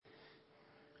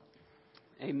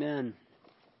Amen.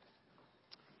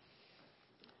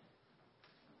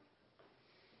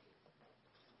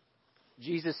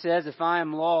 Jesus says, if I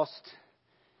am lost,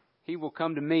 He will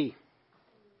come to me.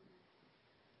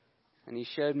 And He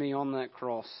showed me on that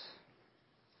cross.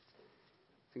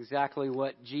 It's exactly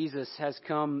what Jesus has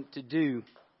come to do,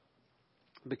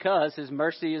 because His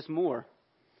mercy is more.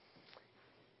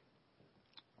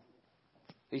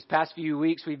 These past few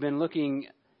weeks we've been looking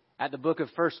at the book of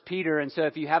 1Peter, and so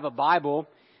if you have a Bible,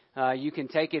 you can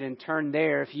take it and turn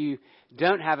there. If you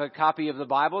don't have a copy of the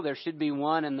Bible, there should be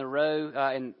one in the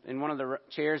row, in one of the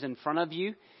chairs in front of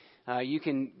you. You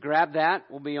can grab that.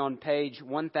 We'll be on page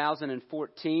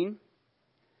 1014.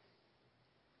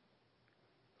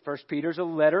 1Peter's a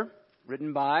letter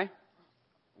written by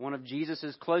one of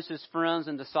Jesus' closest friends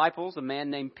and disciples, a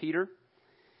man named Peter.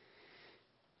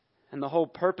 And the whole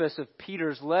purpose of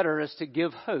Peter's letter is to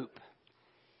give hope,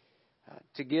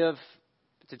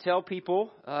 to tell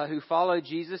people who follow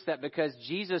Jesus that because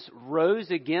Jesus rose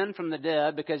again from the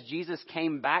dead, because Jesus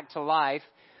came back to life,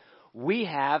 we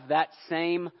have that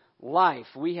same life.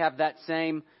 We have that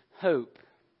same hope.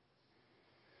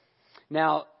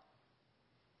 Now,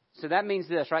 so that means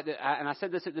this, right? And I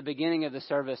said this at the beginning of the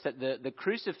service, that the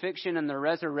crucifixion and the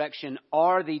resurrection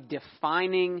are the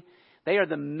defining, they are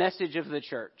the message of the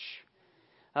church.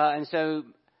 And so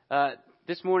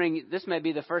this morning, this may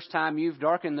be the first time you've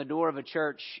darkened the door of a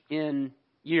church in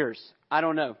years. I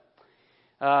don't know.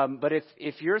 But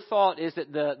if your thought is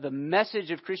that the message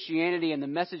of Christianity and the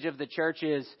message of the church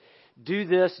is do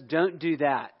this, don't do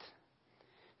that,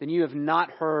 then you have not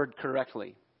heard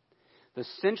correctly. The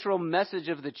central message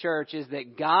of the church is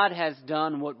that God has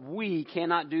done what we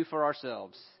cannot do for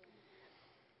ourselves.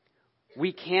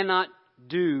 We cannot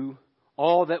do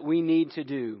all that we need to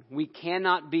do. We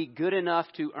cannot be good enough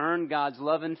to earn God's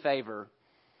love and favor.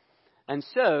 And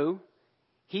so,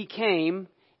 He came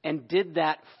and did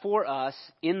that for us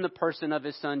in the person of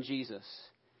His Son, Jesus.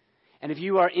 And if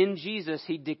you are in Jesus,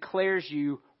 He declares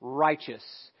you righteous,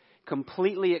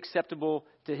 completely acceptable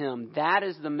to Him. That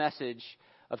is the message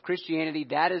of Christianity.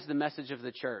 That is the message of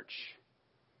the church.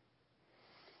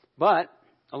 But,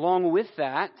 along with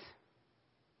that,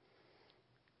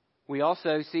 we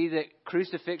also see that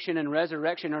crucifixion and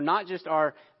resurrection are not just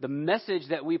the message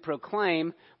that we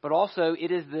proclaim, but also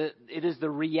it is the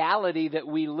reality that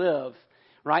we live.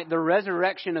 Right? The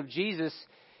resurrection of Jesus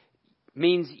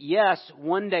means, yes,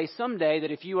 one day, someday,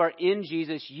 that if you are in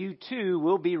Jesus, you too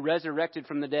will be resurrected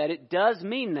from the dead. It does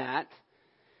mean that,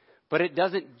 but it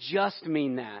doesn't just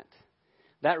mean that.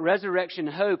 That resurrection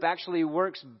hope actually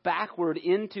works backward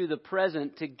into the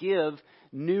present to give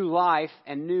new life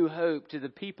and new hope to the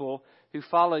people who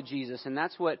follow Jesus. And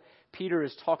that's what Peter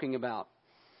is talking about.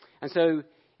 And so,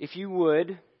 if you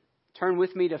would, turn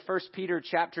with me to 1Peter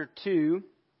chapter 2.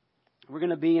 We're going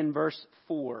to be in verse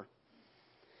 4.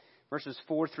 Verses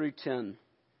 4 through 10.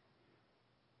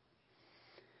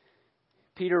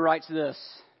 Peter writes this: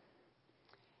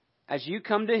 as you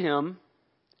come to Him,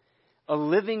 a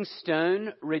living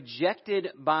stone rejected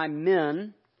by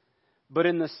men, but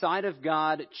in the sight of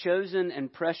God chosen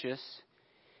and precious,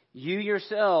 you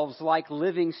yourselves, like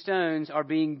living stones, are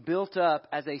being built up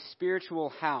as a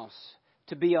spiritual house,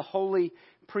 to be a holy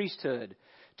priesthood,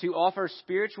 to offer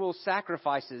spiritual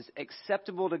sacrifices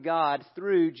acceptable to God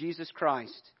through Jesus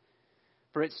Christ.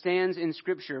 For it stands in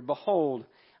Scripture, behold,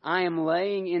 I am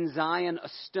laying in Zion a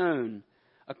stone,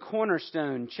 a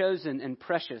cornerstone chosen and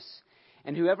precious,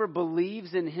 and whoever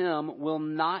believes in Him will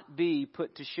not be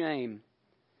put to shame.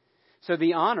 So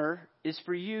the honor is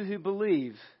for you who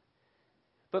believe.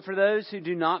 But for those who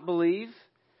do not believe,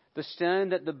 the stone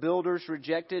that the builders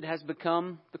rejected has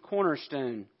become the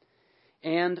cornerstone,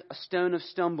 and a stone of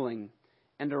stumbling,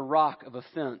 and a rock of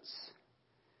offense.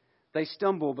 They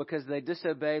stumble because they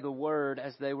disobey the word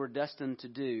as they were destined to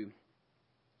do.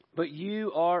 But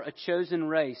you are a chosen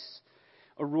race,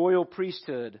 a royal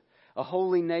priesthood, a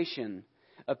holy nation,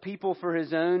 a people for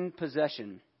His own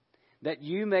possession, that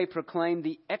you may proclaim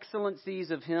the excellencies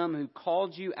of Him who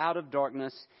called you out of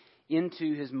darkness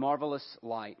into His marvelous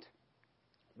light.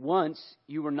 Once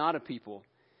you were not a people,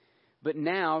 but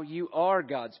now you are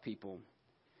God's people.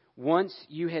 Once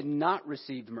you had not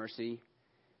received mercy,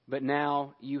 but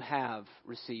now you have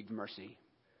received mercy.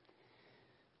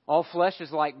 All flesh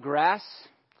is like grass,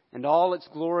 and all its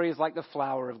glory is like the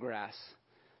flower of grass.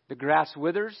 The grass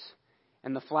withers,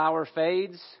 and the flower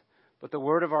fades, but the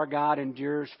word of our God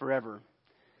endures forever.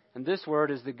 And this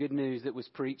word is the good news that was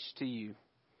preached to you.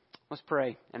 Let's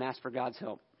pray and ask for God's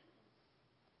help.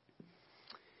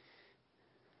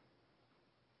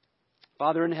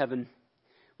 Father in heaven,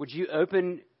 would you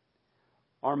open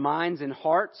our minds and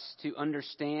hearts to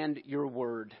understand your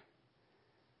word.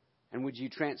 And would you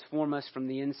transform us from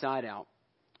the inside out?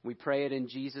 We pray it in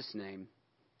Jesus' name.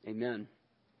 Amen.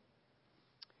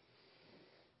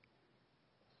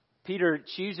 Peter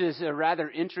chooses a rather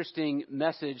interesting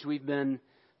message. We've been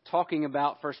talking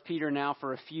about 1Peter now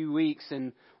for a few weeks,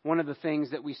 and one of the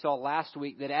things that we saw last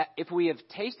week, that if we have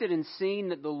tasted and seen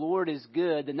that the Lord is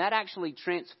good, then that actually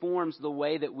transforms the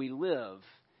way that we live.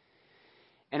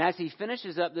 And as he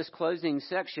finishes up this closing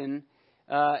section,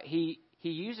 he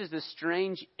uses this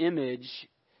strange image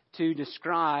to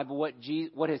describe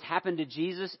what has happened to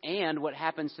Jesus and what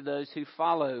happens to those who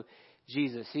follow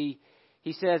Jesus. He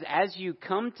says, as you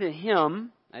come to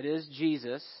him, that is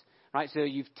Jesus, right? So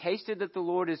you've tasted that the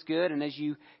Lord is good, and as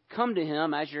you come to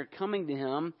him, as you're coming to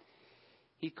him,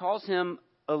 he calls him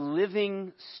a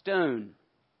living stone.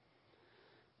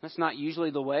 That's not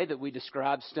usually the way that we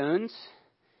describe stones.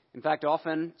 In fact,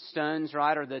 often stones,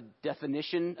 right, are the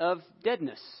definition of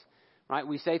deadness, right?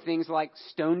 We say things like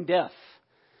stone deaf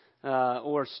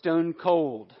or stone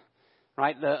cold,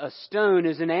 right? A stone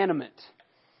is inanimate.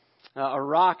 A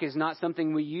rock is not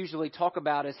something we usually talk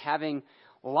about as having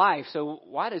life. So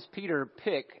why does Peter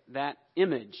pick that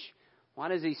image? Why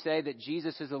does he say that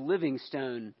Jesus is a living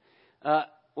stone?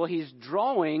 Well, he's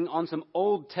drawing on some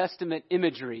Old Testament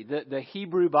imagery. The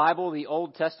Hebrew Bible, the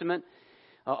Old Testament,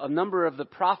 a number of the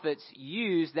prophets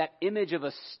use that image of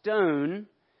a stone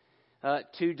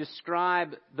to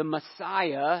describe the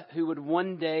Messiah who would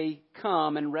one day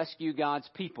come and rescue God's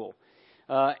people.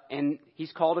 And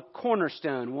he's called a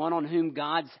cornerstone, one on whom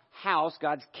God's house,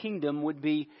 God's kingdom would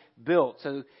be built.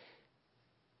 So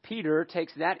Peter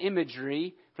takes that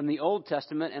imagery from the Old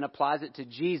Testament and applies it to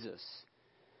Jesus.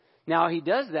 Now, he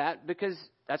does that because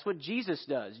that's what Jesus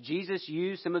does. Jesus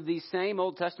used some of these same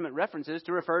Old Testament references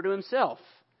to refer to himself,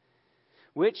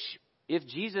 which, if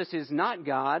Jesus is not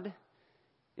God,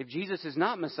 if Jesus is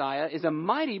not Messiah, is a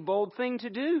mighty bold thing to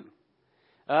do.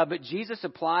 But Jesus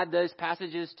applied those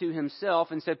passages to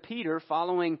himself, and so Peter,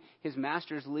 following his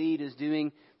master's lead, is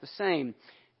doing the same.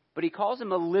 But he calls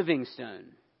him a living stone.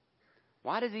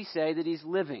 Why does he say that he's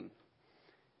living?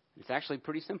 It's actually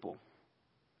pretty simple.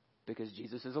 Because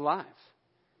Jesus is alive.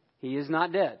 He is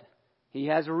not dead. He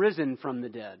has risen from the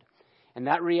dead. And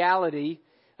that reality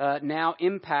now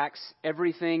impacts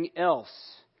everything else.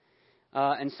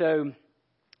 And so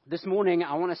this morning,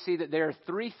 I want to see that there are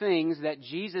three things that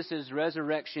Jesus'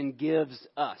 resurrection gives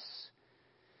us.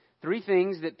 Three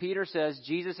things that Peter says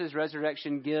Jesus'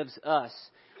 resurrection gives us.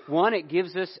 One, it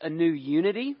gives us a new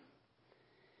unity.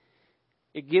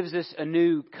 It gives us a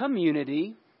new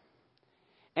community.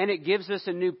 And it gives us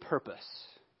a new purpose.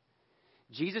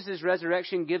 Jesus'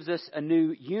 resurrection gives us a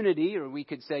new unity, or we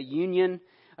could say union,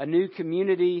 a new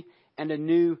community, and a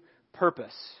new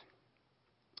purpose.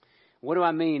 What do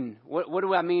I mean? What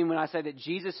do I mean when I say that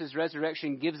Jesus'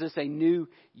 resurrection gives us a new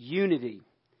unity?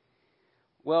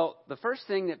 Well, the first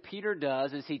thing that Peter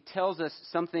does is he tells us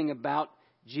something about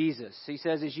Jesus. He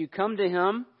says, as you come to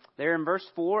him, there in verse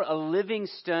 4, a living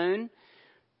stone,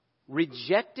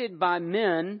 rejected by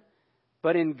men,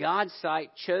 but in God's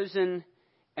sight, chosen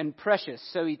and precious.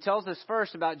 So he tells us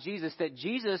first about Jesus, that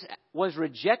Jesus was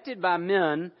rejected by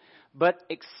men, but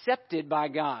accepted by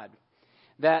God.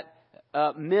 That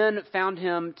men found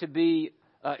him to be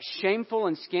shameful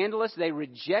and scandalous. They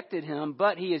rejected him,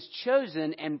 but he is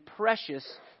chosen and precious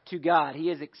to God.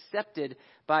 He is accepted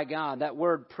by God. That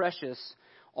word precious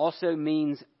also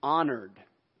means honored.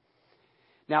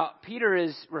 Now, Peter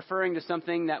is referring to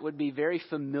something that would be very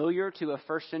familiar to a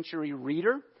first century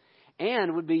reader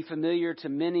and would be familiar to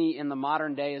many in the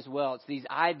modern day as well. It's these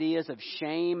ideas of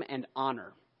shame and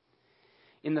honor.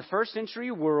 In the first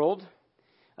century world,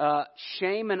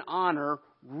 shame and honor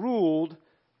ruled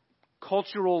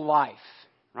cultural life,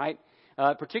 right?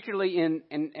 Particularly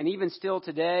and even still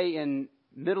today in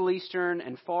Middle Eastern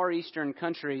and Far Eastern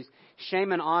countries,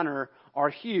 shame and honor are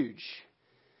huge.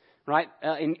 Right?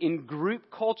 In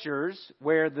group cultures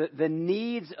where the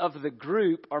needs of the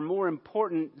group are more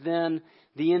important than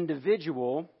the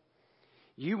individual,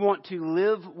 you want to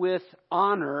live with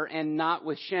honor and not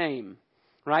with shame.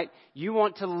 Right? You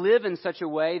want to live in such a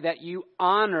way that you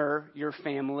honor your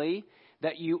family,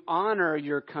 that you honor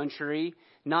your country,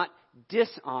 not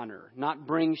dishonor, not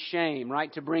bring shame.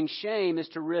 Right? To bring shame is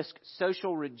to risk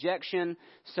social rejection,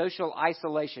 social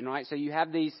isolation. Right? So you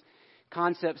have these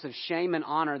concepts of shame and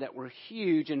honor that were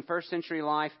huge in first century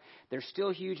life. They're still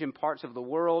huge in parts of the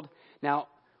world. Now,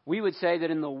 we would say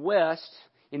that in the West,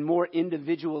 in more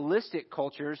individualistic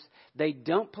cultures, they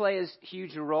don't play as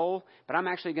huge a role, but I'm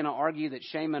actually going to argue that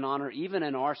shame and honor, even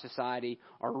in our society,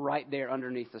 are right there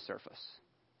underneath the surface.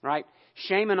 right?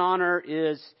 Shame and honor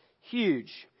is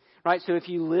huge, right? So if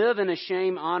you live in a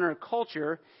shame-honor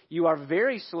culture, you are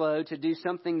very slow to do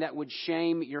something that would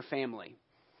shame your family.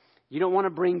 You don't want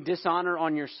to bring dishonor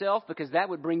on yourself because that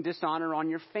would bring dishonor on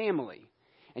your family.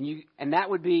 And that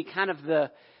would be kind of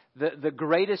the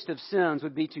greatest of sins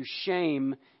would be to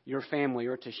shame your family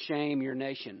or to shame your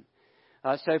nation.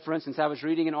 So, for instance, I was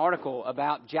reading an article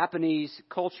about Japanese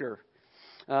culture.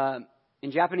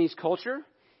 In Japanese culture,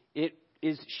 it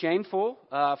is shameful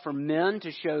for men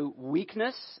to show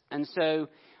weakness. And so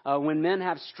when men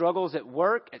have struggles at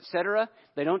work, etc.,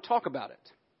 they don't talk about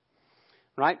it.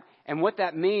 Right? And what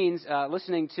that means,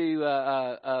 listening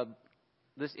to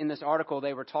in this article,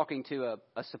 they were talking to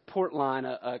a support line,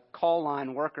 a call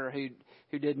line worker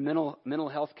who did mental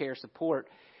health care support.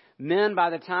 Men, by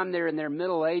the time they're in their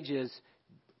middle ages,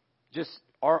 just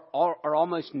are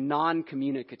almost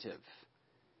non-communicative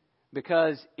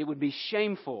because it would be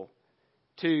shameful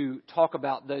to talk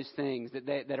about those things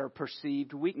that are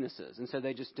perceived weaknesses, and so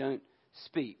they just don't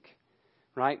speak.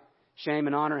 Right? Shame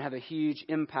and honor have a huge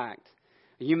impact.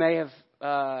 You may have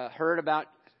heard about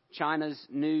China's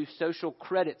new social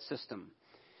credit system,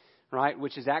 right?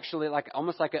 Which is actually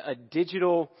almost like a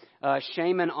digital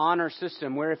shame and honor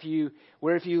system, where if you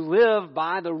live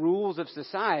by the rules of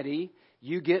society,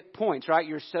 you get points, right?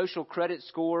 Your social credit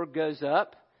score goes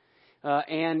up,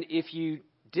 and if you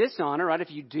dishonor, right?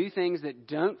 If you do things that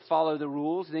don't follow the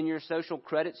rules, then your social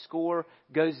credit score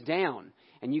goes down,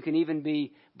 and you can even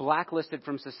be blacklisted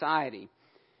from society.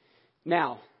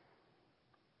 Now,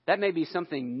 that may be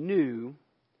something new,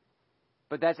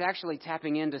 but that's actually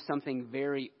tapping into something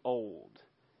very old.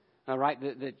 All right,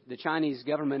 the Chinese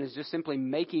government is just simply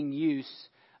making use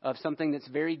of something that's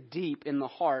very deep in the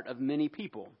heart of many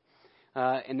people,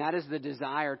 and that is the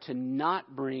desire to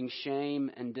not bring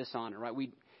shame and dishonor. Right?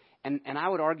 And I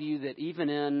would argue that even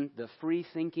in the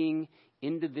free-thinking,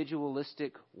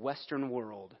 individualistic Western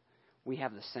world, we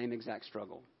have the same exact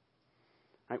struggle.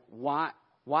 Right?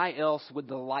 Why else would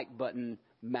the like button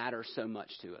matter so much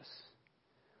to us?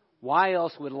 Why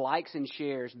else would likes and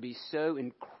shares be so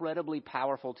incredibly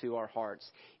powerful to our hearts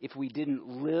if we didn't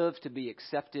live to be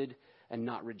accepted and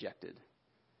not rejected?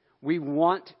 We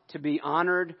want to be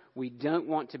honored. We don't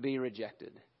want to be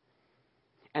rejected.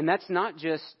 And that's not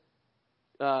just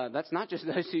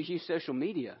those who use social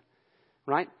media,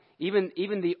 right? Even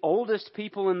the oldest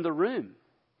people in the room.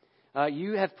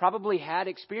 You have probably had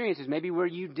experiences, maybe where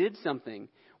you did something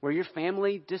where your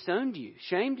family disowned you,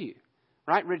 shamed you,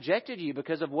 right? Rejected you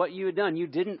because of what you had done. You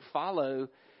didn't follow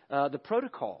the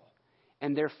protocol,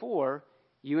 and therefore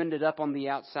you ended up on the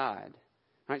outside,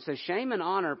 right? So shame and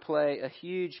honor play a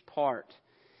huge part.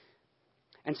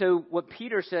 And so what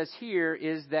Peter says here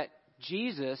is that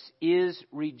Jesus is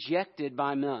rejected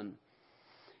by men.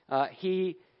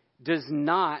 He does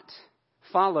not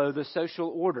follow the social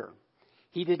order.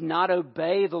 He did not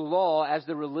obey the law as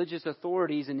the religious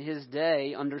authorities in his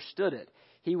day understood it.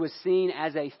 He was seen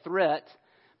as a threat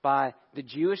by the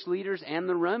Jewish leaders and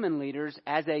the Roman leaders,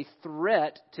 as a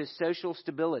threat to social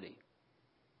stability.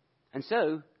 And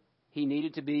so he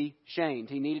needed to be shamed.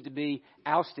 He needed to be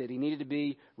ousted. He needed to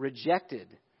be rejected.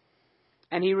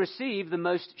 And he received the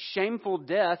most shameful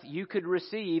death you could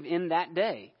receive in that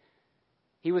day.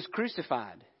 He was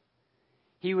crucified.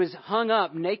 He was hung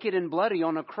up naked and bloody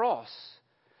on a cross,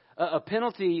 a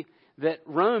penalty that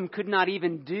Rome could not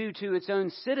even do to its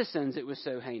own citizens. It was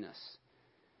so heinous.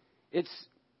 It's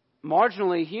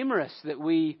marginally humorous that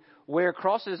we wear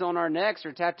crosses on our necks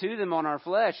or tattoo them on our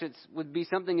flesh. It would be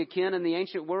something akin in the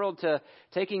ancient world to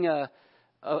taking an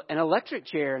electric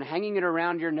chair and hanging it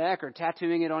around your neck or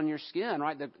tattooing it on your skin,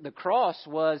 right? The cross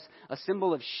was a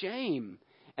symbol of shame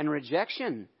and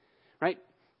rejection, right?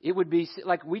 It would be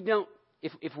like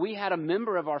if we had a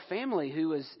member of our family who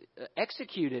was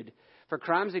executed for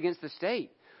crimes against the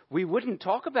state, we wouldn't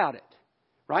talk about it,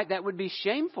 right? That would be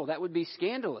shameful. That would be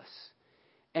scandalous.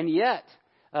 And yet,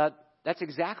 that's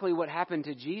exactly what happened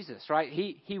to Jesus, right?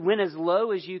 He went as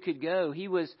low as you could go. He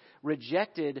was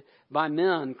rejected by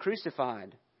men,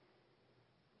 crucified.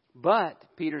 But,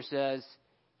 Peter says,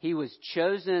 he was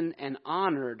chosen and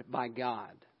honored by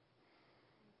God.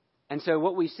 And so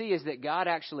what we see is that God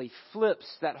actually flips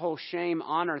that whole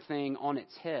shame-honor thing on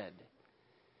its head.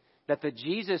 That the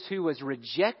Jesus who was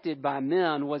rejected by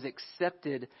men was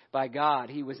accepted by God.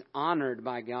 He was honored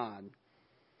by God.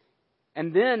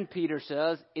 And then Peter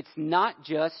says it's not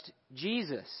just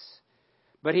Jesus,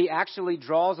 but he actually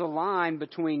draws a line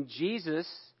between Jesus,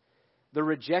 the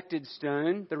rejected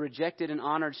stone, the rejected and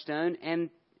honored stone, and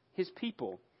his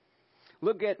people.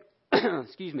 Look at,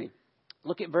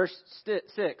 look at verse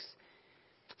 6.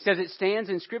 He says, it stands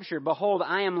in Scripture, behold,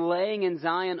 I am laying in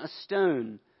Zion a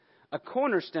stone, a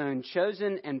cornerstone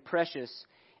chosen and precious,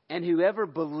 and whoever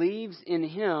believes in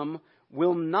him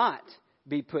will not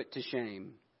be put to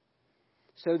shame.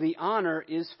 So the honor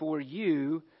is for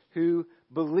you who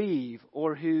believe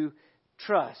or who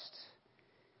trust.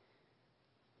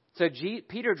 So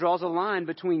Peter draws a line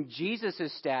between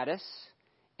Jesus' status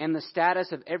and the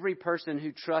status of every person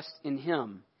who trusts in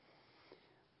him.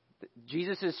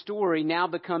 Jesus' story now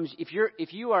becomes, if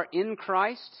you are in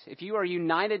Christ, if you are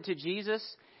united to Jesus,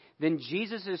 then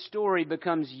Jesus' story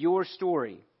becomes your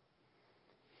story.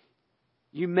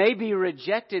 You may be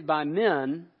rejected by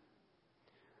men,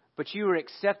 but you are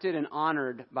accepted and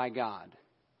honored by God.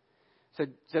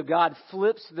 So God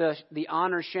flips the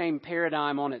honor-shame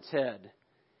paradigm on its head.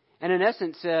 And in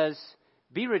essence says,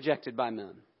 be rejected by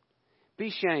men.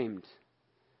 Be shamed.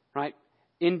 Right?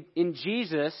 In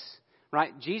Jesus,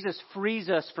 right? Jesus frees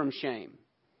us from shame.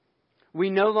 We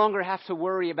no longer have to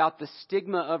worry about the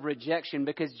stigma of rejection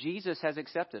because Jesus has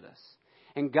accepted us.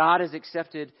 And God has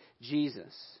accepted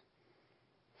Jesus.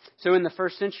 So in the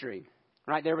first century,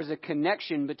 right, there was a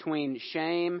connection between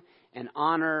shame and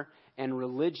honor and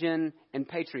religion and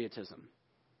patriotism.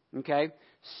 Okay?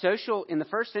 In the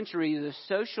first century, the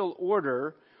social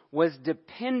order was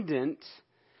dependent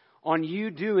on you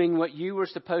doing what you were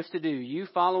supposed to do. You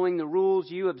following the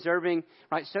rules, you observing,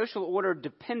 right? Social order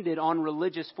depended on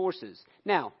religious forces.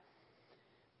 Now,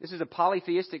 this is a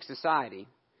polytheistic society.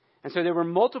 And so there were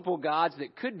multiple gods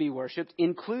that could be worshipped,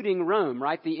 including Rome,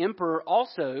 right? The emperor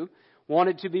also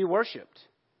wanted to be worshipped.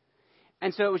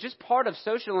 And so it was just part of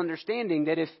social understanding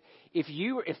that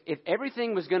if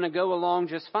everything was going to go along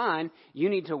just fine, you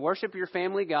need to worship your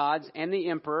family gods and the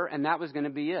emperor, and that was going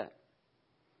to be it.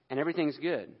 And everything's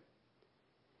good.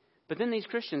 But then these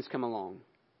Christians come along,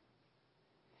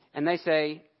 and they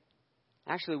say,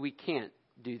 actually, we can't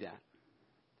do that.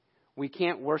 We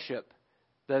can't worship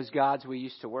those gods we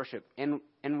used to worship, and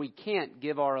we can't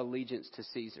give our allegiance to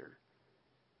Caesar.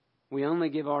 We only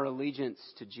give our allegiance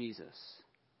to Jesus.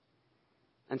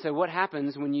 And so what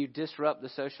happens when you disrupt the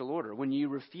social order? When you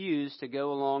refuse to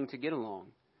go along to get along?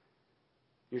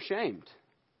 You're shamed.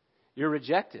 You're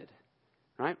rejected.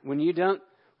 Right? When you don't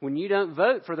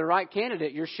vote for the right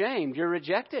candidate, you're shamed. You're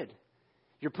rejected.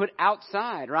 You're put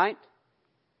outside, right?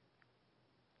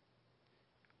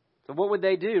 So what would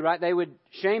they do, right? They would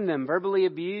shame them, verbally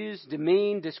abuse,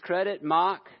 demean, discredit,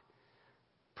 mock,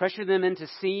 pressure them into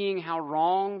seeing how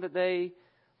wrong that they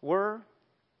were.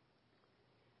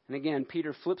 And again,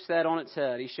 Peter flips that on its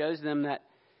head. He shows them that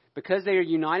because they are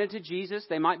united to Jesus,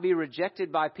 they might be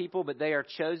rejected by people, but they are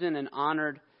chosen and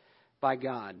honored by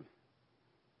God.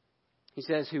 He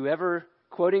says, whoever,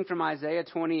 quoting from Isaiah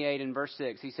 28 in verse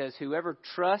 6, he says, whoever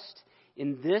trusts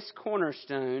in this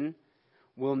cornerstone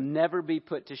will never be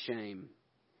put to shame.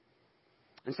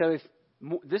 And so if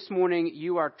this morning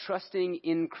you are trusting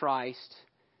in Christ,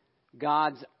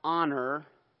 God's honor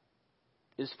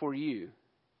is for you.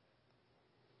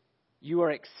 You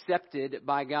are accepted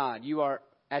by God. You are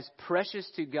as precious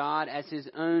to God as His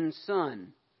own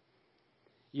Son.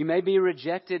 You may be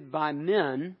rejected by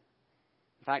men.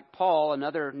 In fact, Paul,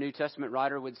 another New Testament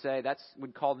writer, would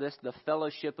call this the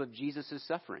fellowship of Jesus'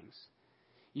 sufferings.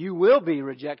 You will be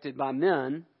rejected by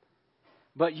men,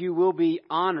 but you will be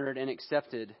honored and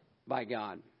accepted by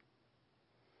God.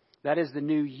 That is the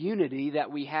new unity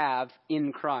that we have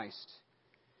in Christ.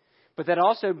 But that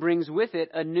also brings with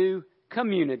it a new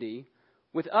community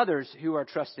with others who are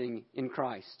trusting in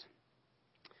Christ.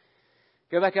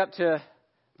 Go back up to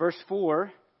verse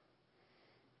 4.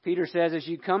 Peter says, as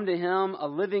you come to him, a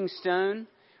living stone,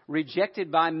 rejected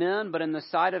by men, but in the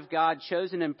sight of God,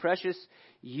 chosen and precious,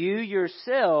 you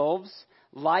yourselves,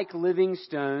 like living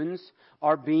stones,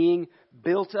 are being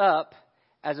built up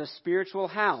as a spiritual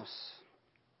house.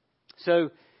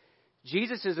 So,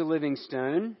 Jesus is a living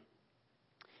stone,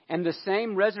 and the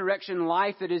same resurrection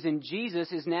life that is in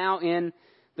Jesus is now in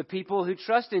the people who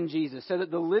trust in Jesus. So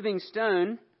that the living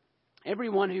stone,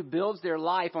 everyone who builds their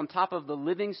life on top of the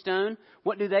living stone,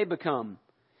 what do they become?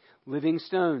 Living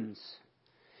stones.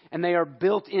 And they are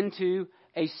built into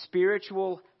a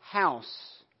spiritual house.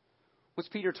 What's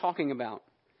Peter talking about?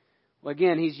 Well,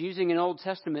 again, he's using an Old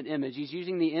Testament image. He's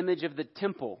using the image of the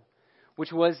temple,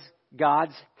 which was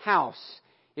God's house.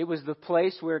 It was the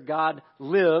place where God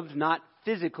lived, not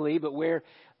physically, but where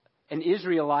an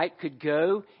Israelite could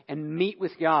go and meet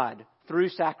with God through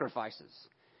sacrifices.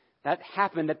 That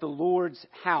happened at the Lord's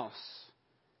house.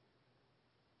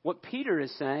 What Peter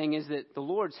is saying is that the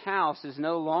Lord's house is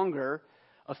no longer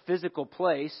a physical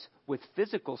place with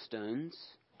physical stones,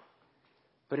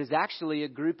 but is actually a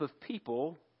group of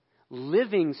people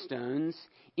living stones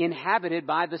inhabited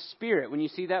by the Spirit. When you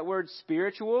see that word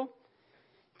spiritual,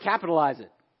 capitalize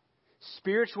it.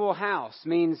 Spiritual house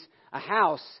means a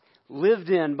house lived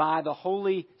in by the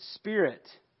Holy Spirit.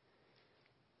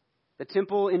 The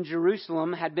temple in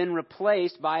Jerusalem had been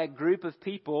replaced by a group of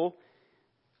people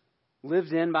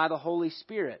lived in by the Holy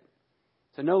Spirit.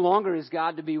 So no longer is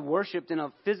God to be worshipped in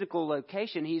a physical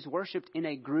location. He's worshipped in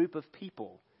a group of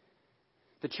people.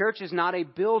 The church is not a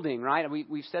building, right?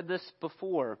 We've said this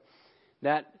before,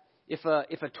 that if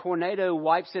a tornado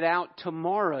wipes it out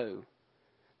tomorrow,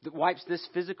 that wipes this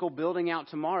physical building out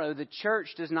tomorrow, the church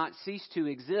does not cease to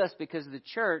exist, because the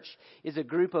church is a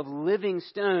group of living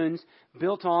stones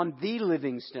built on the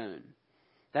living stone.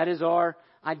 That is our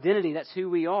identity. That's who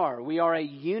we are. We are a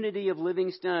unity of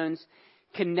living stones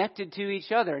connected to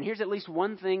each other. And here's at least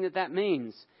one thing that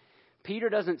means. Peter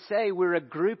doesn't say we're a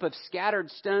group of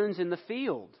scattered stones in the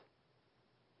field.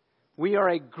 We are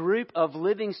a group of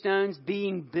living stones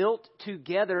being built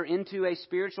together into a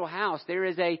spiritual house. There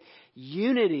is a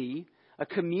unity, a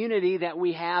community that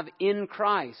we have in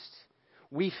Christ.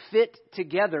 We fit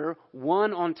together,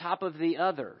 one on top of the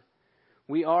other.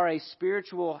 We are a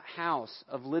spiritual house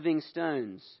of living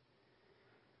stones.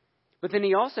 But then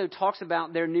he also talks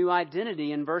about their new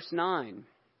identity in verse 9.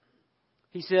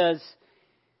 He says,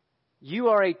 you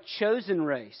are a chosen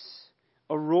race,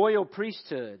 a royal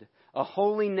priesthood, a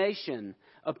holy nation,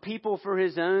 a people for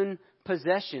his own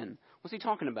possession. What's he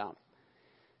talking about?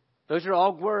 Those are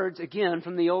all words, again,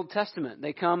 from the Old Testament.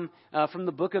 They come from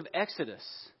the book of Exodus,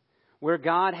 where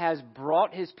God has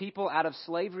brought his people out of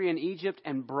slavery in Egypt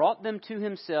and brought them to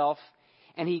himself,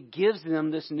 and he gives them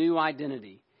this new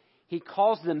identity. He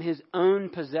calls them his own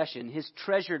possession, his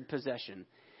treasured possession.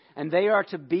 And they are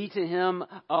to be to him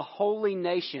a holy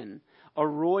nation, a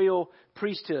royal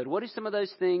priesthood. What do some of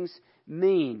those things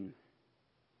mean?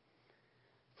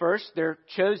 First, they're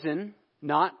chosen,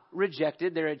 not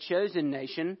rejected. They're a chosen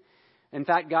nation. In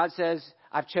fact, God says,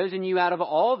 I've chosen you out of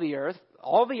all the earth.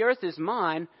 All the earth is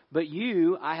mine, but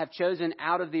you I have chosen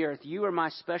out of the earth. You are my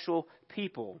special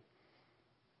people.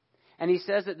 And he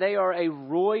says that they are a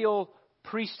royal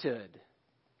priesthood.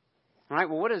 All right,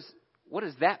 well, what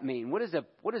does that mean? What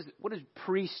does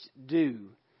priest do?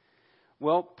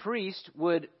 Well, priest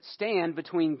would stand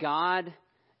between God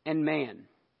and man.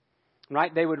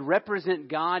 Right? They would represent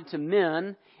God to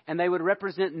men, and they would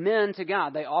represent men to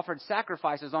God. They offered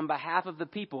sacrifices on behalf of the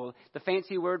people. The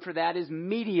fancy word for that is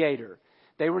mediator.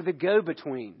 They were the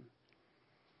go-between.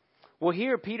 Well,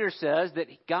 here Peter says that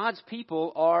God's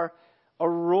people are a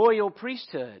royal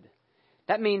priesthood.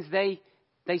 That means they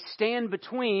stand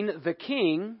between the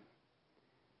king,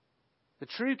 the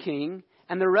true king,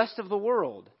 and the rest of the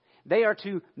world. They are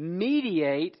to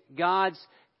mediate God's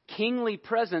kingly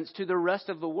presence to the rest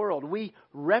of the world. We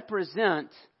represent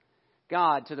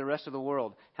God to the rest of the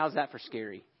world. How's that for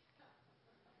scary?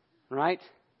 Right?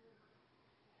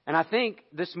 And I think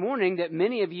this morning that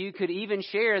many of you could even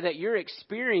share that your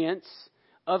experience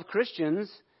of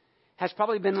Christians has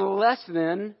probably been less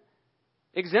than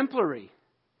exemplary.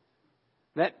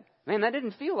 That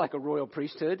didn't feel like a royal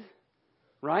priesthood,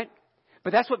 right?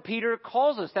 But that's what Peter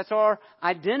calls us. That's our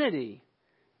identity.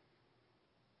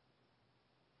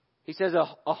 He says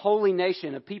a holy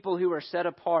nation, a people who are set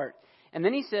apart. And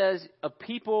then he says a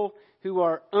people who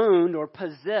are owned or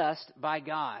possessed by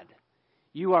God.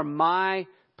 You are my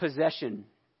possession.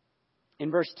 In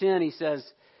verse 10 he says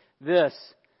this,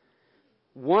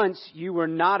 once you were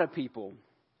not a people,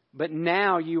 but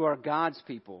now you are God's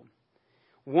people.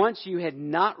 Once you had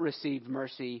not received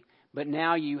mercy, but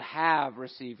now you have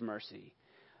received mercy.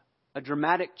 A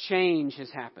dramatic change has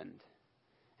happened.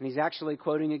 And he's actually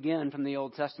quoting again from the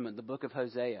Old Testament, the book of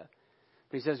Hosea.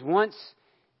 But he says, once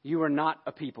you were not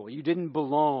a people. You didn't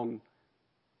belong,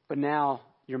 but now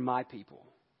you're my people.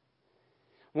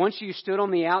 Once you stood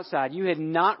on the outside, you had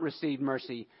not received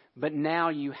mercy, but now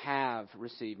you have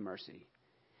received mercy.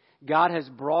 God has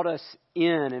brought us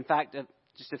in. In fact,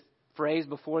 just a phrase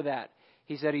before that,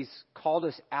 he said he's called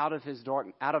us out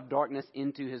of darkness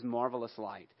into his marvelous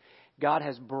light. God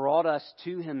has brought us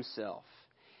to himself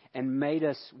and made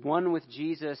us one with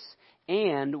Jesus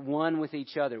and one with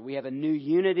each other. We have a new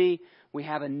unity. We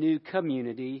have a new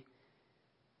community.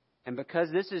 And because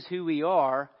this is who we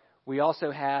are, we also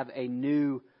have a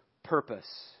new purpose.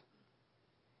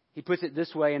 He puts it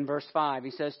this way in verse 5.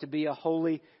 He says to be a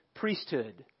holy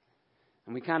priesthood.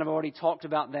 And we kind of already talked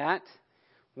about that.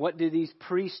 What do these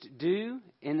priests do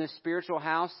in this spiritual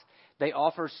house? They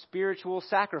offer spiritual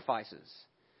sacrifices.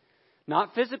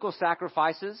 Not physical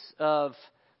sacrifices of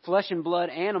flesh and blood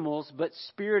animals, but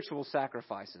spiritual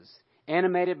sacrifices.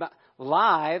 Animated by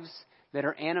lives that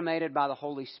are animated by the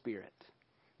Holy Spirit.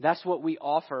 That's what we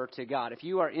offer to God. If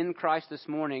you are in Christ this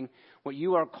morning, what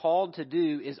you are called to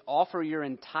do is offer your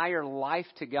entire life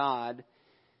to God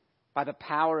by the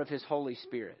power of His Holy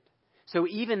Spirit. So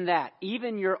even that,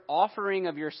 even your offering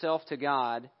of yourself to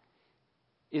God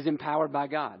is empowered by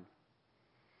God.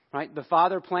 Right? The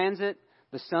Father plans it,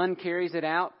 the Son carries it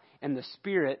out, and the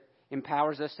Spirit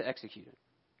empowers us to execute it.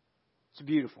 It's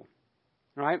beautiful.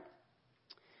 Right?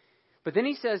 But then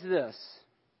he says this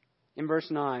in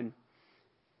verse 9.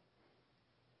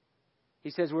 He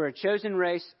says, we're a chosen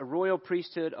race, a royal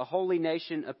priesthood, a holy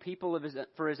nation, a people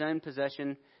for His own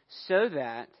possession, so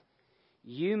that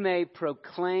you may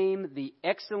proclaim the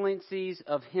excellencies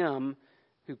of Him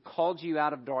who called you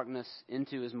out of darkness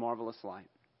into His marvelous light.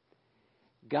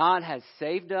 God has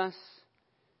saved us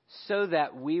so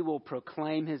that we will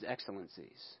proclaim His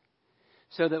excellencies.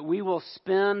 So that we will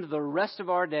spend the rest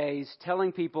of our days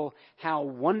telling people how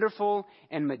wonderful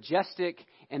and majestic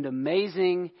and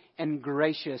amazing and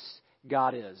gracious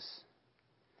God is.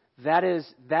 That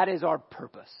is our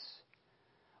purpose.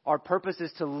 Our purpose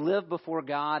is to live before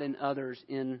God and others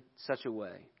in such a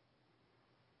way.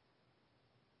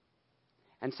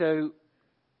 And so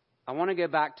I want to go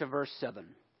back to verse 7.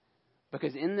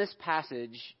 Because in this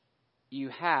passage, you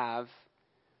have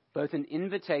both an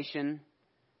invitation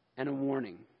and a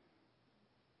warning.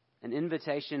 An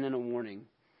invitation and a warning.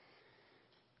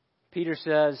 Peter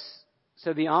says,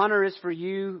 so the honor is for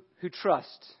you who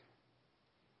trust.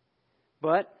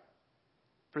 But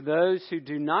for those who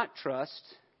do not trust,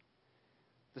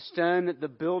 the stone that the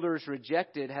builders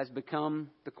rejected has become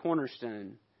the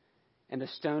cornerstone, and a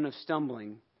stone of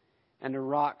stumbling, and a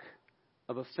rock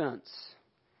of offense,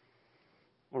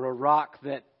 or a rock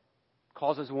that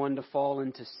causes one to fall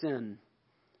into sin.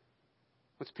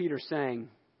 What's Peter saying?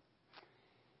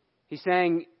 He's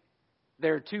saying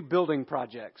there are two building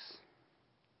projects.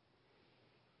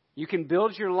 You can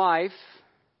build your life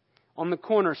on the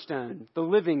cornerstone, the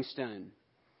living stone.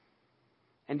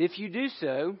 And if you do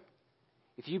so,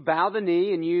 if you bow the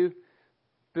knee and you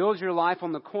build your life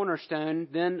on the cornerstone,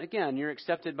 then again, you're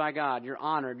accepted by God. You're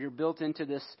honored. You're built into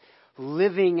this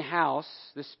living house,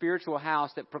 this spiritual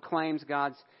house that proclaims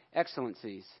God's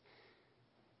excellencies.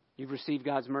 You've received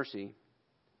God's mercy.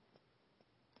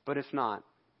 But if not,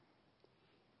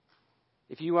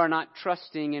 if you are not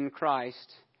trusting in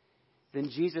Christ, then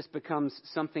Jesus becomes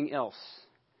something else.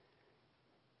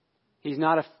 He's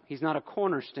not a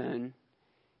cornerstone.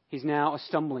 He's now a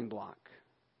stumbling block.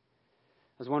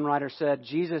 As one writer said,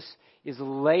 Jesus is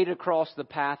laid across the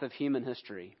path of human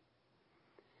history.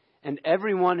 And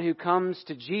everyone who comes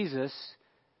to Jesus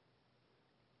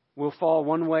will fall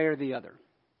one way or the other.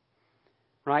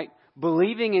 Right?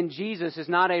 Believing in Jesus is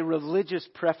not a religious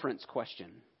preference question.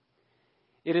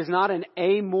 It is not an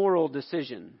amoral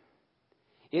decision.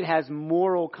 It has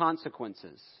moral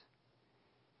consequences.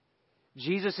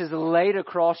 Jesus is laid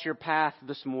across your path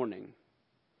this morning.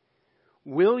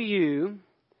 Will you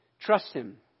trust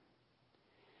Him?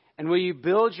 And will you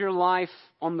build your life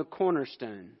on the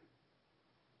cornerstone?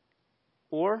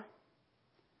 Or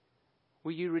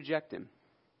will you reject Him?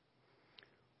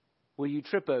 Will you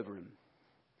trip over Him?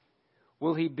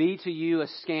 Will He be to you a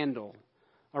scandal,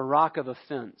 a rock of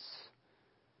offense?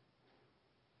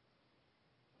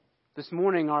 This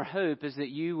morning, our hope is that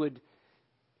you would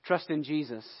trust in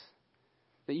Jesus,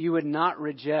 that you would not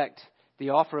reject the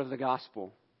offer of the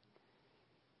gospel.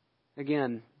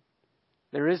 Again,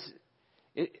 the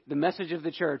message of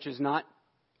the church is not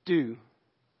do.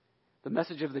 The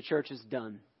message of the church is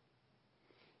done.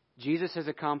 Jesus has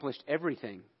accomplished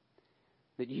everything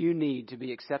that you need to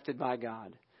be accepted by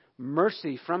God.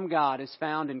 Mercy from God is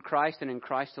found in Christ and in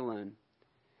Christ alone.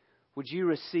 Would you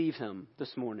receive Him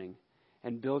this morning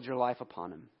and build your life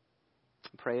upon Him?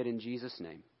 I pray it in Jesus'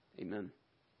 name. Amen.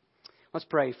 Let's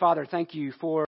pray. Father, thank you for